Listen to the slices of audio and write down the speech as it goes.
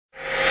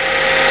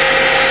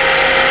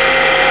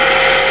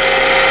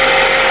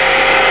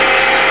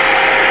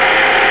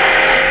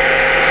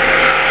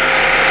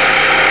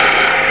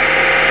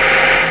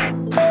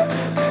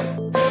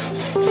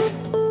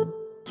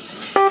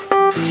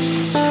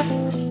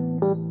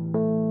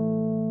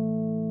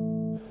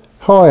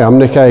Hi, I'm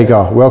Nick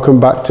Agar.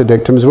 Welcome back to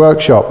Dictum's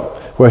workshop,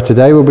 where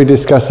today we'll be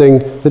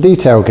discussing the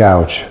detail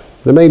gouge.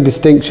 The main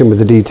distinction with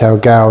the detail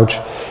gouge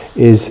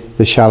is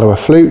the shallower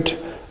flute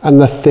and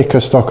the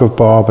thicker stock of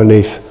bar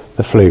beneath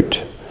the flute.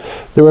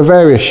 There are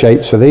various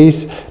shapes for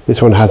these.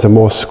 This one has a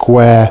more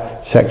square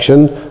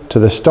section to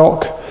the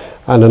stock,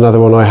 and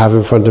another one I have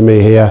in front of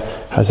me here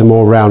has a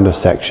more rounder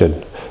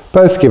section.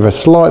 Both give a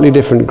slightly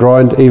different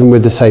grind, even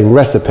with the same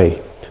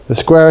recipe. The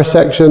squarer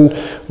section,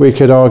 we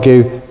could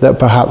argue that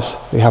perhaps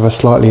we have a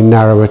slightly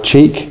narrower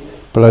cheek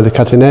below the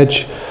cutting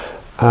edge,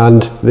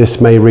 and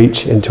this may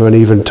reach into an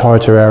even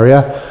tighter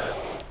area.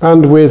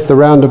 And with the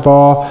rounder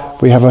bar,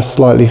 we have a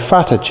slightly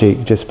fatter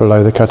cheek just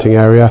below the cutting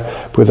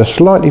area. With a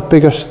slightly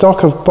bigger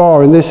stock of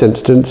bar in this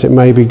instance, it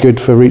may be good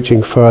for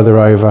reaching further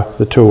over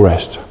the tool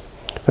rest.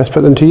 Let's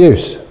put them to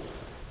use.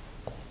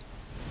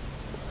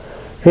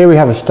 Here we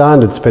have a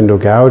standard spindle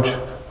gouge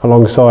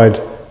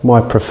alongside my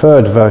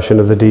preferred version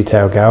of the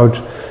detail gouge,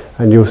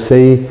 and you'll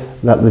see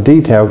that the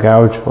detail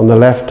gouge on the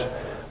left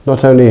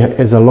not only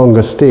is a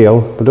longer steel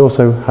but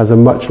also has a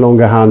much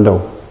longer handle.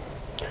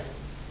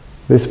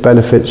 This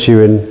benefits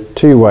you in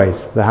two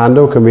ways. The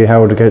handle can be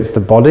held against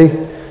the body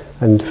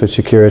and for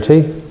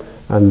security,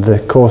 and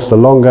of course the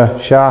longer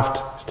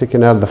shaft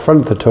sticking out of the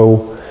front of the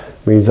tool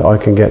means that I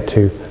can get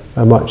to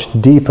a much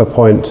deeper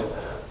point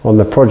on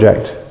the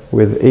project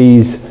with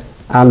ease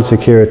and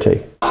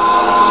security.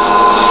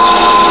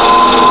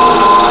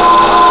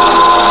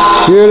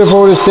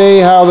 Beautiful to see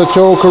how the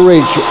tool can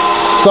reach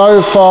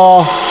so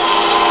far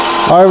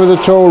over the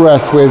tool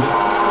rest with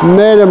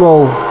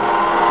minimal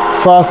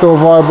fuss or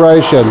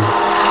vibration.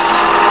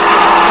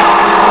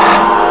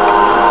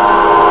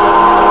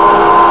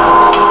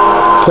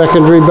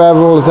 Secondary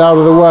bevel is out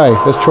of the way.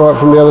 Let's try it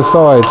from the other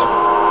side.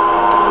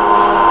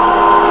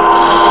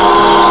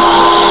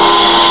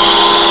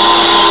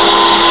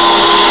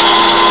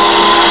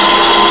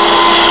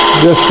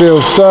 Just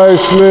feels so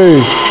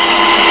smooth.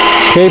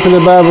 Keeping the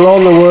bevel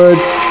on the wood,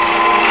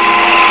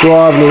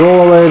 driving it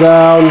all the way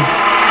down,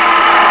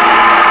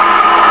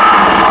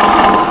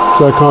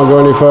 so I can't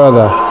go any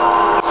further.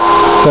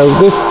 So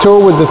this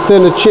tool with the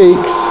thinner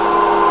cheeks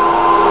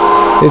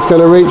is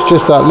going to reach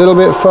just that little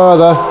bit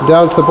further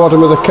down to the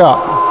bottom of the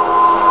cut.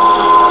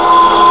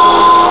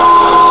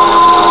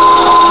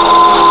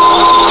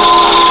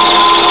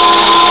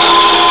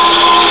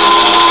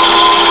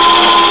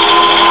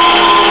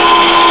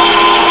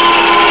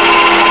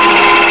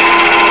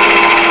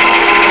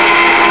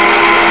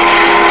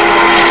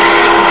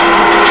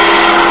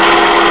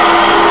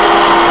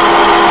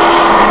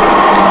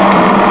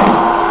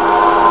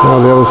 Now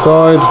the other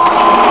side.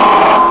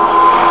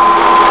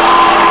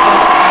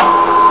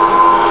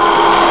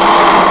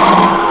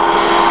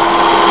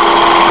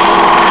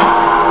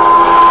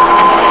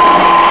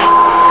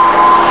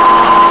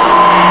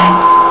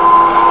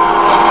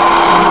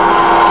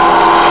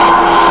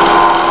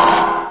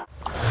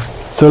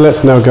 So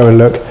let's now go and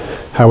look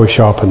how we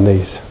sharpen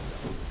these.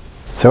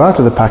 So out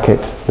of the packet,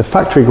 the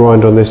factory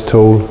grind on this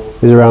tool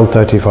is around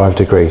 35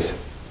 degrees.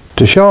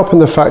 To sharpen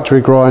the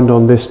factory grind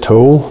on this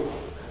tool,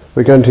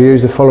 we're going to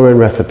use the following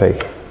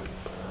recipe.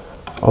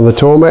 On the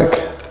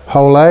Tormek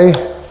hole A,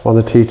 on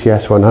the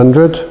TTS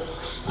 100,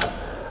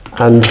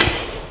 and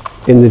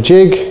in the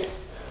jig,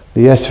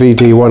 the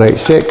SVD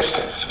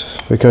 186,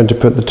 we're going to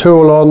put the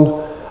tool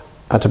on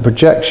at a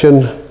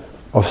projection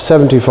of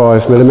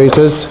 75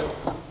 millimeters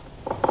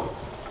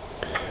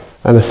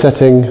and a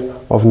setting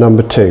of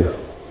number 2.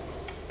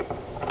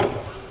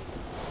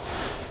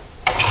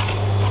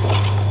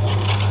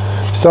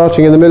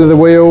 Starting in the middle of the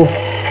wheel,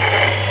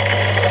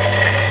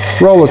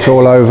 roll the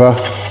tool over,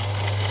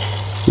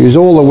 use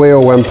all the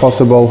wheel when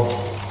possible,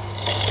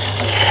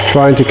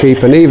 trying to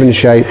keep an even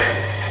shape,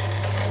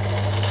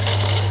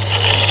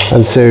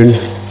 and soon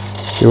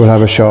you will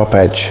have a sharp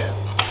edge.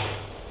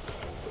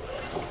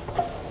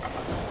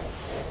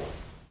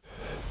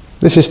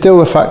 This is still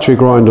the factory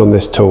grind on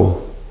this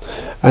tool,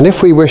 and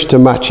if we wish to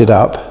match it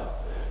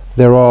up,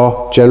 there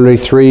are generally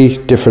 3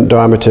 different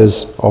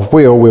diameters of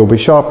wheel we'll be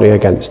sharpening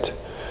against.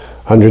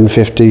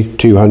 150,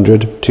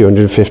 200,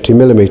 250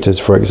 millimeters,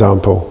 for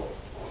example.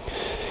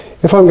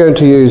 If I'm going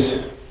to use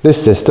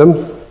this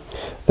system,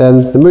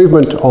 then the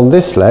movement on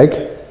this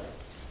leg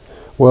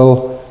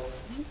will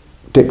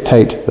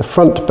dictate the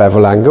front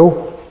bevel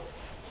angle,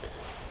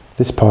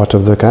 this part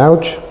of the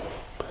gouge,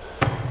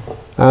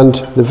 and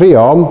the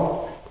V-arm,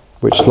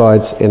 which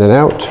slides in and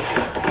out,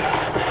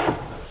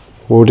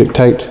 will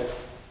dictate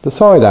the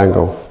side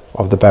angle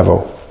of the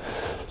bevel.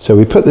 So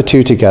we put the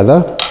two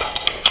together,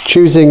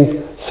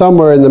 choosing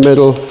somewhere in the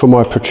middle for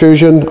my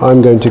protrusion.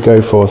 I'm going to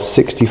go for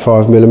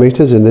 65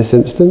 millimeters in this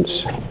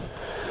instance.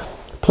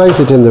 Place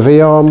it in the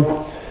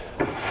V-arm,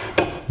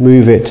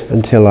 move it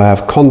until I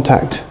have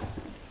contact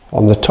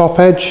on the top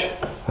edge,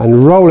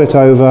 and roll it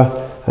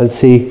over and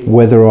see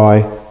whether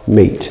I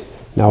meet.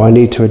 Now I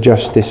need to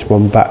adjust this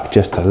one back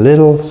just a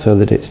little so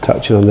that it's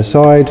touching on the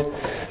side,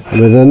 and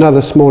with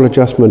another small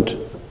adjustment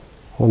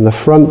on the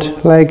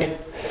front leg,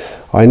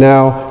 I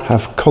now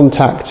have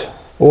contact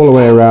all the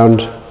way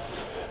around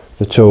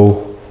the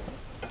tool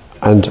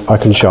and I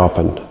can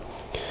sharpen.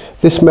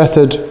 This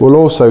method will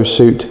also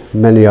suit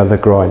many other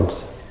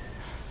grinds.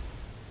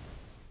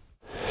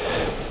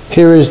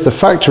 Here is the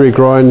factory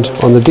grind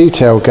on the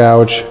detail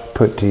gouge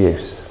put to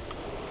use.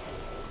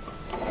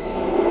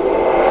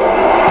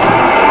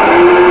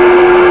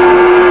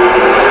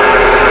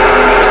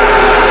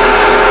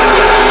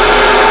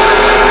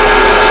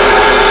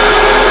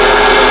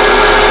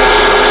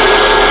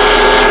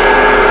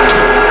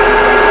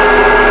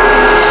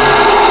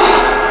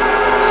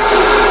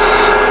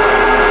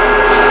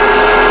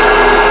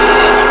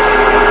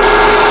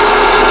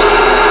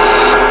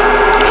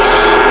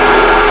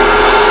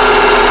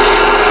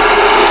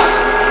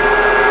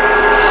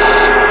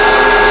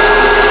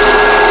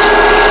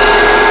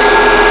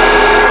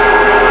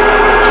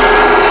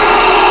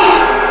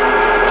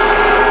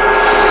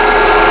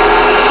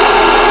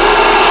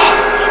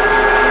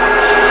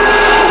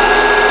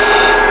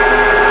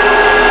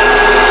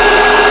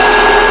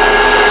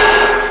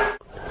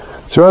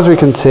 So as we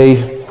can see,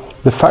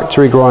 the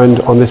factory grind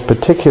on this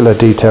particular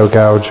detail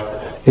gouge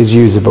is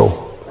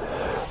usable.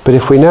 But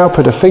if we now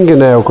put a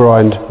fingernail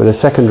grind with a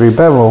secondary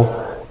bevel,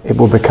 it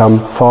will become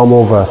far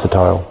more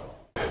versatile.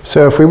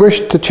 So if we wish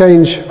to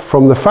change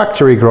from the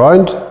factory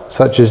grind,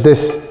 such as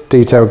this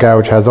detail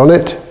gouge has on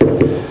it,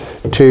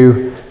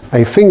 to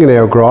a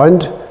fingernail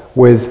grind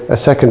with a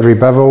secondary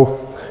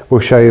bevel, we'll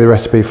show you the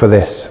recipe for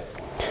this.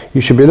 You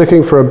should be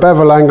looking for a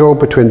bevel angle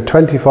between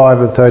 25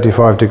 and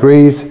 35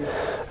 degrees.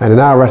 And in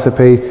our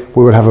recipe,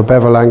 we will have a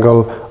bevel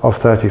angle of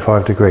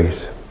 35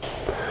 degrees.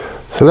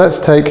 So let's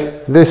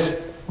take this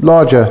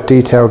larger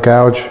detail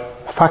gouge,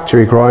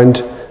 factory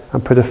grind,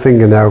 and put a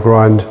fingernail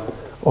grind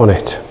on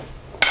it.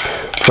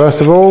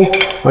 First of all,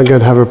 I'm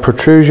going to have a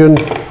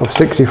protrusion of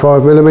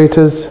 65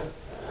 millimeters,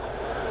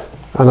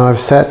 and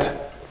I've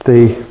set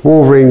the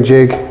Wolverine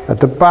jig at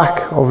the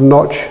back of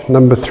notch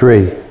number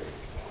 3.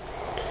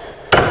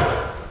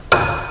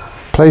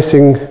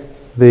 Placing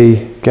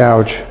the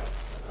gouge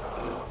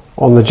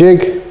on the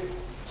jig,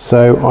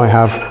 so I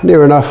have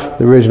near enough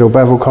the original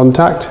bevel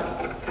contact.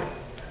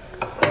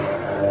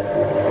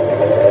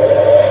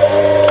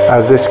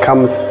 As this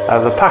comes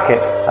out of the packet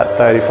at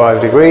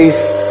 35 degrees,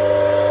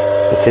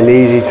 it's an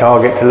easy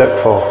target to look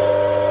for.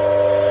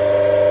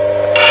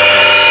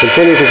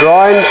 Continue to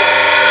grind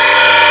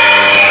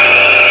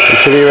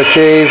until you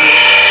achieve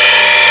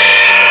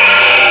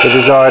the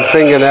desired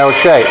fingernail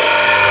shape.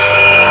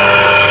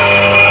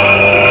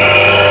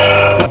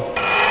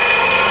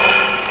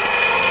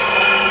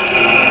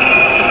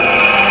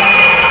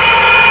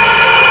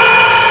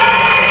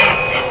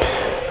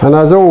 And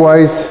as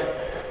always,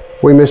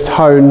 we must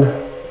hone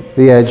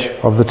the edge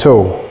of the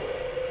tool.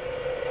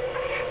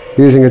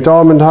 Using a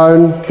diamond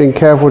hone, being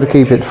careful to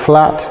keep it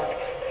flat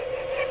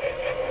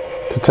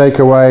to take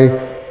away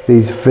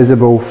these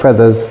visible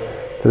feathers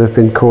that have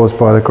been caused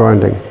by the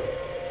grinding.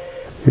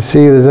 You see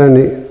there's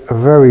only a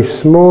very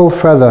small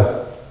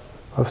feather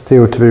of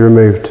steel to be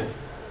removed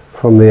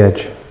from the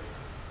edge.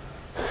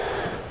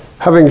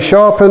 Having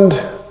sharpened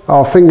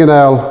our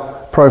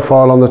fingernail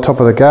profile on the top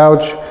of the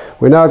gouge,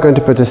 we're now going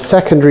to put a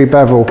secondary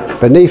bevel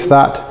beneath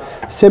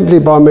that simply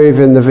by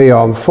moving the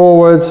V-arm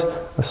forwards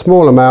a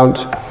small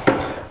amount,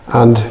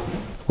 and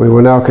we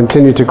will now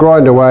continue to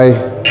grind away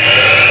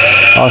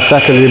our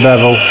secondary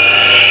bevel.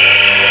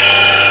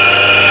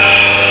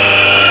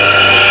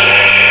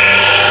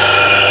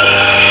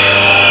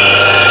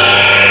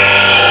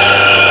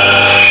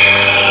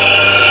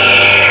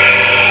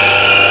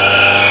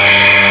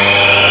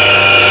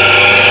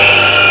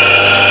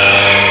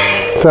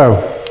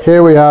 So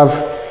here we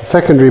have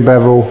secondary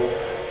bevel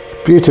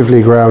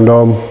beautifully ground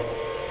on,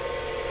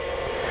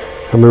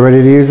 and we're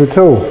ready to use the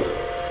tool.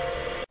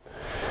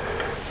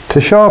 To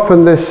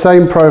sharpen this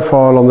same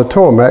profile on the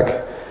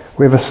Tormek,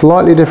 we have a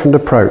slightly different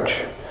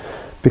approach.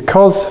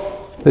 Because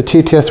the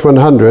TTS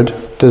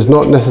 100 does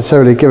not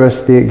necessarily give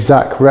us the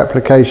exact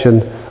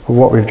replication of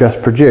what we've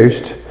just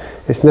produced,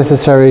 it's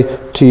necessary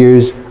to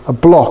use a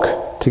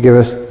block to give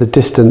us the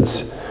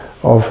distance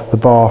of the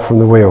bar from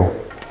the wheel.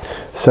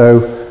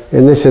 So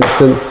in this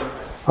instance,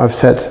 I've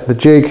set the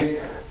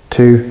jig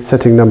to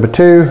setting number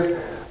 2.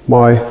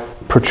 My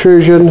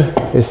protrusion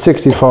is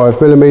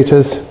 65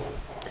 millimeters,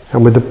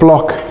 and with the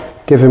block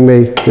giving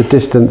me the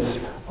distance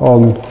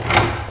on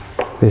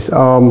this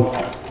arm,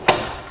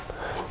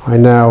 I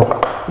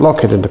now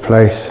lock it into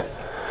place,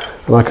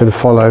 and I can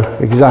follow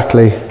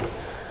exactly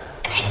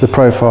the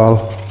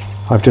profile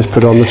I've just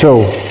put on the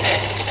tool.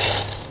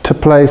 To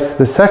place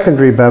the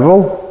secondary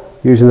bevel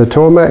using the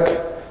Tormek,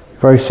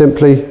 very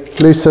simply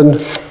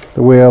loosen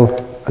the wheel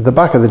at the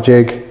back of the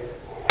jig,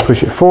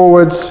 push it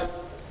forwards,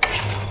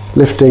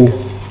 lifting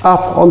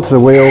up onto the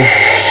wheel,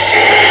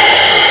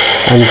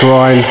 and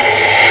grind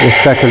with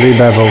secondary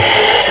bevel.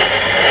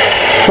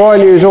 Try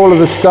and use all of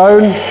the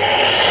stone.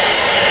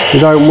 You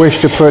don't wish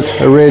to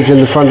put a ridge in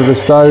the front of the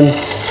stone.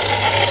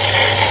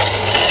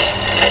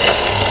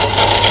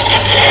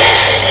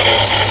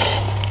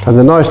 And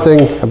the nice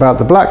thing about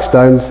the black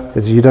stones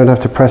is you don't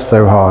have to press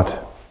so hard.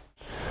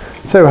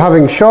 So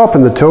having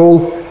sharpened the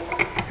tool,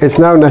 it's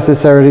now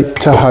necessary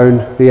to hone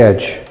the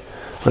edge.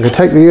 I'm going to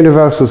take the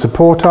universal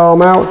support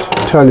arm out,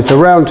 turn it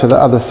around to the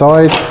other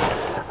side,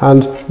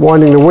 and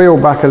winding the wheel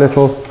back a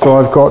little so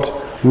I've got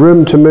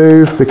room to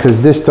move,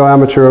 because this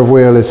diameter of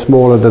wheel is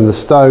smaller than the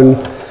stone.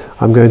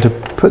 I'm going to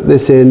put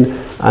this in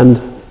and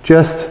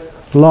just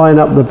line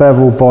up the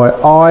bevel by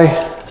eye,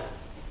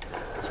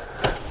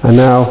 and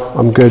now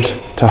I'm good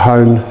to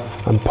hone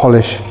and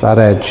polish that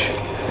edge.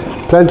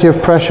 Plenty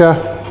of pressure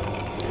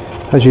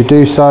as you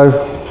do so.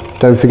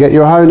 Don't forget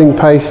your honing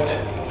paste.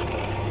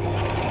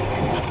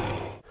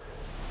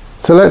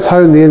 So let's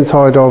hone the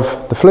inside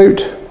of the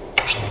flute,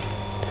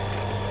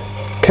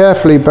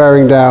 carefully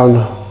bearing down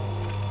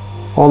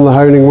on the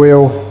honing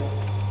wheel.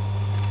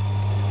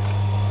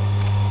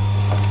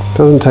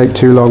 Doesn't take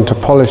too long to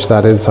polish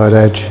that inside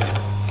edge.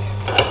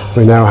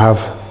 We now have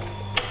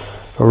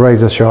a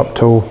razor sharp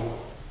tool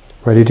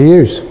ready to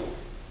use.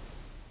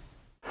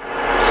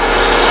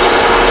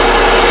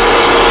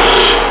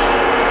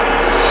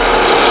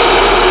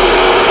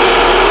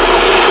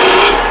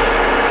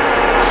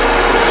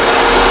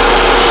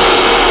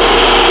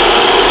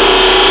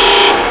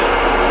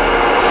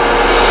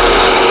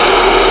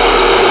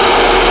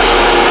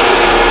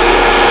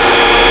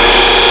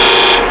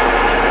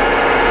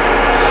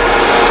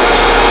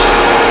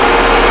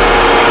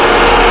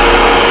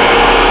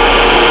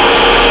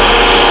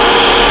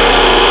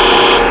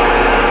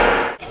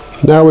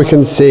 Now we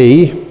can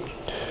see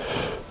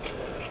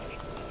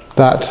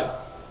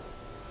that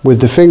with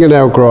the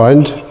fingernail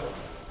grind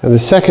and the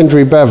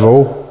secondary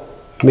bevel,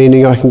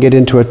 meaning I can get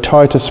into a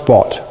tighter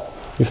spot.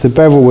 If the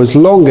bevel was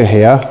longer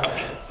here,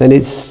 then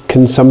it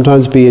can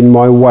sometimes be in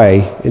my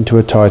way into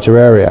a tighter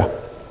area,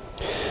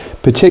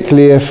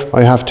 particularly if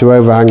I have to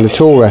overhang the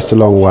tool rest a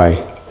long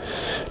way.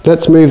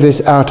 Let's move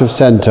this out of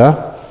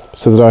center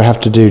so that I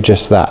have to do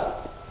just that.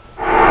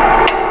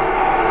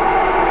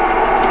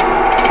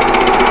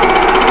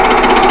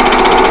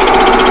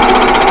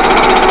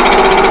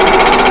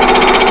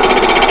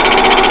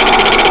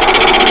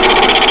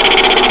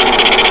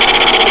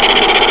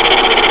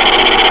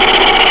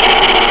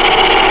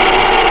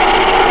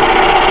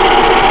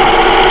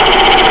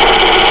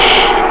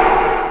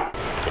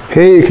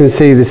 Here you can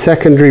see the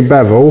secondary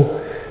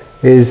bevel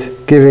is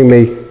giving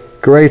me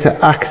greater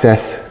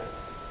access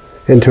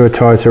into a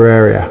tighter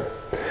area,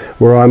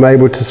 where I'm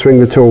able to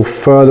swing the tool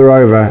further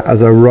over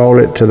as I roll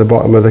it to the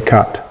bottom of the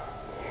cut.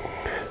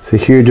 It's a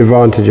huge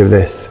advantage of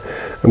this.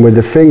 And with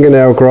the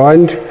fingernail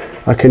grind,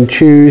 I can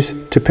choose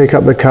to pick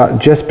up the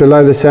cut just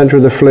below the center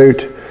of the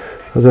flute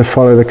as I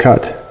follow the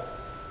cut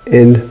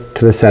in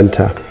to the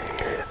center.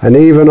 And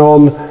even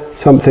on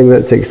something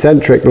that's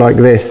eccentric like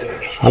this,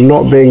 I'm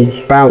not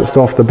being bounced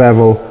off the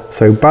bevel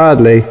so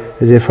badly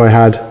as if I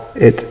had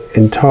it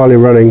entirely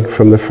running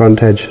from the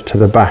front edge to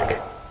the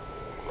back.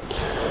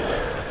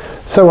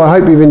 So I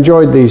hope you've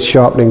enjoyed these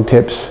sharpening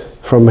tips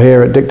from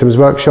here at Dictum's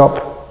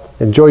workshop.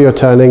 Enjoy your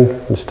turning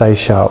and stay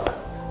sharp.